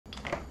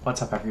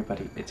What's up,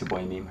 everybody? It's your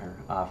boy Meme here.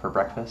 For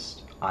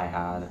breakfast, I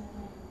had...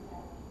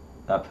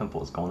 That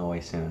pimple is going away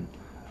soon.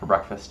 For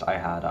breakfast, I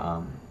had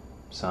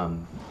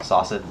some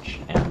sausage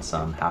and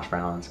some hash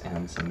browns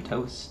and some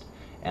toast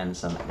and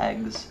some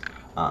eggs,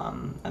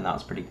 and that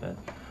was pretty good.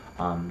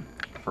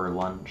 For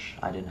lunch,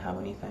 I didn't have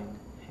anything,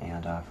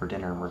 and for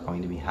dinner, we're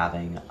going to be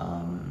having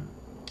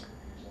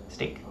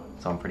steak.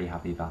 So I'm pretty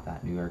happy about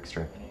that. New York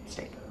strip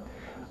steak.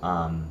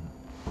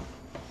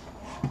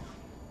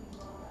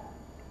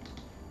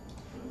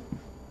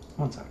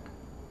 One sec.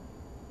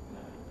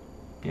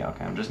 Yeah,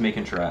 okay, I'm just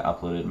making sure I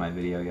uploaded my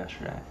video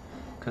yesterday,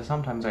 because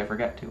sometimes I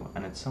forget to,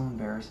 and it's so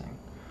embarrassing.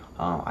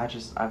 I've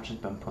just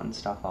been putting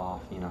stuff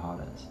off, you know how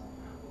it is.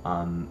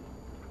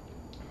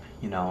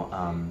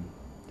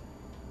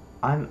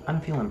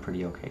 I'm feeling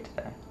pretty okay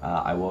today.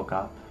 I woke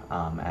up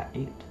at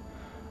 8,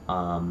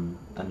 and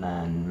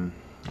then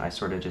I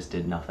sort of just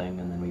did nothing,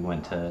 and then we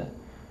went to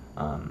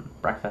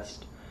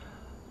breakfast.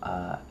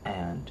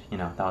 And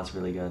that was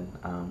really good,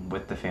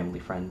 with the family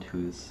friend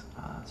who's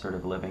sort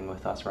of living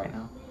with us right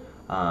now,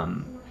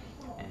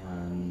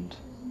 and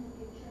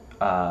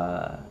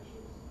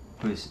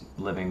who's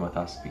living with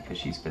us because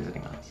she's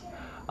visiting us,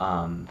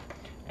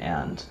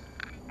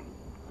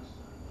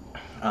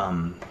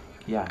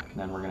 yeah,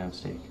 then we're gonna have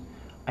steak.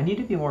 I need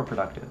to be more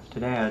productive.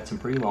 Today I had some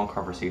pretty long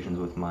conversations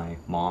with my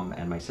mom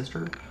and my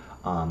sister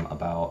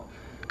about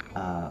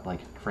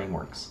like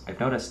frameworks. I've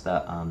noticed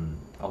that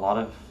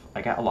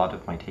I get a lot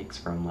of my takes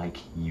from like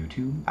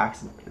YouTube,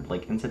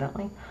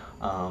 incidentally,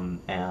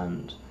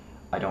 and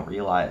I don't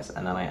realize,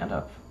 and then I end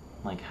up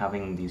like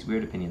having these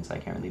weird opinions that I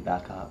can't really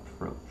back up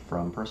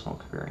from personal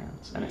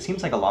experience. And it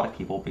seems like a lot of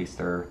people base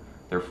their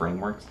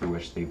frameworks through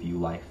which they view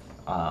life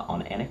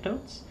on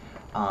anecdotes.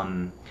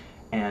 And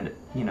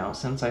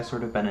since I've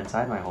sort of been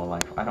inside my whole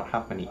life, I don't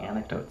have many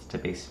anecdotes to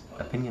base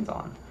opinions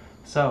on.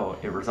 So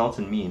it results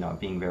in me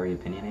not being very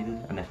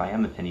opinionated, and if I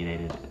am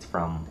opinionated, it's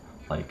from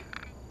like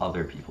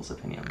other people's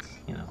opinions,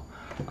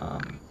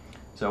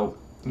 so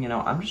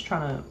I'm just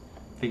trying to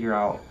figure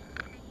out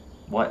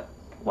what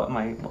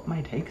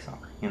my takes are,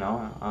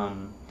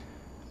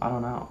 I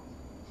don't know.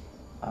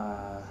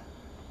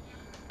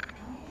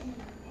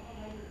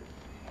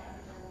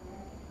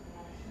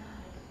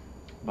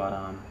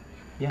 But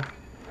yeah,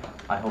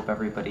 I hope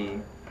everybody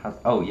has.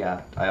 Oh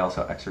yeah, I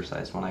also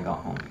exercised when I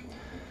got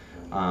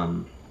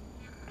home.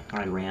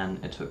 I ran.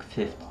 It took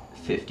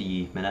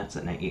 50 minutes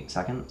and 8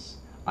 seconds.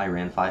 I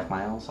ran 5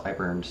 miles. I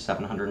burned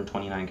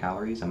 729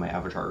 calories, and my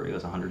average heart rate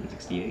was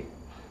 168.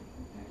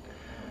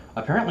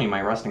 Apparently,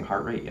 my resting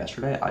heart rate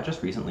yesterday, I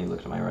just recently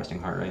looked at my resting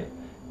heart rate.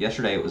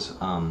 Yesterday it was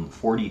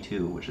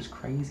 42, which is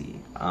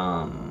crazy.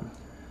 And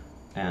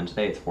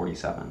today it's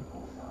 47.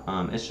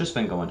 It's just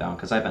been going down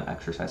because I've been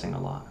exercising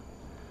a lot.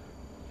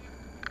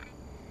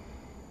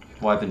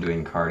 Well, I've been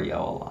doing cardio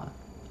a lot.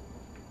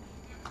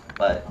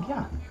 But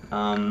yeah.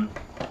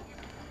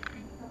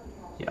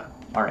 Yeah.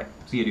 Alright.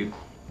 See you, dude.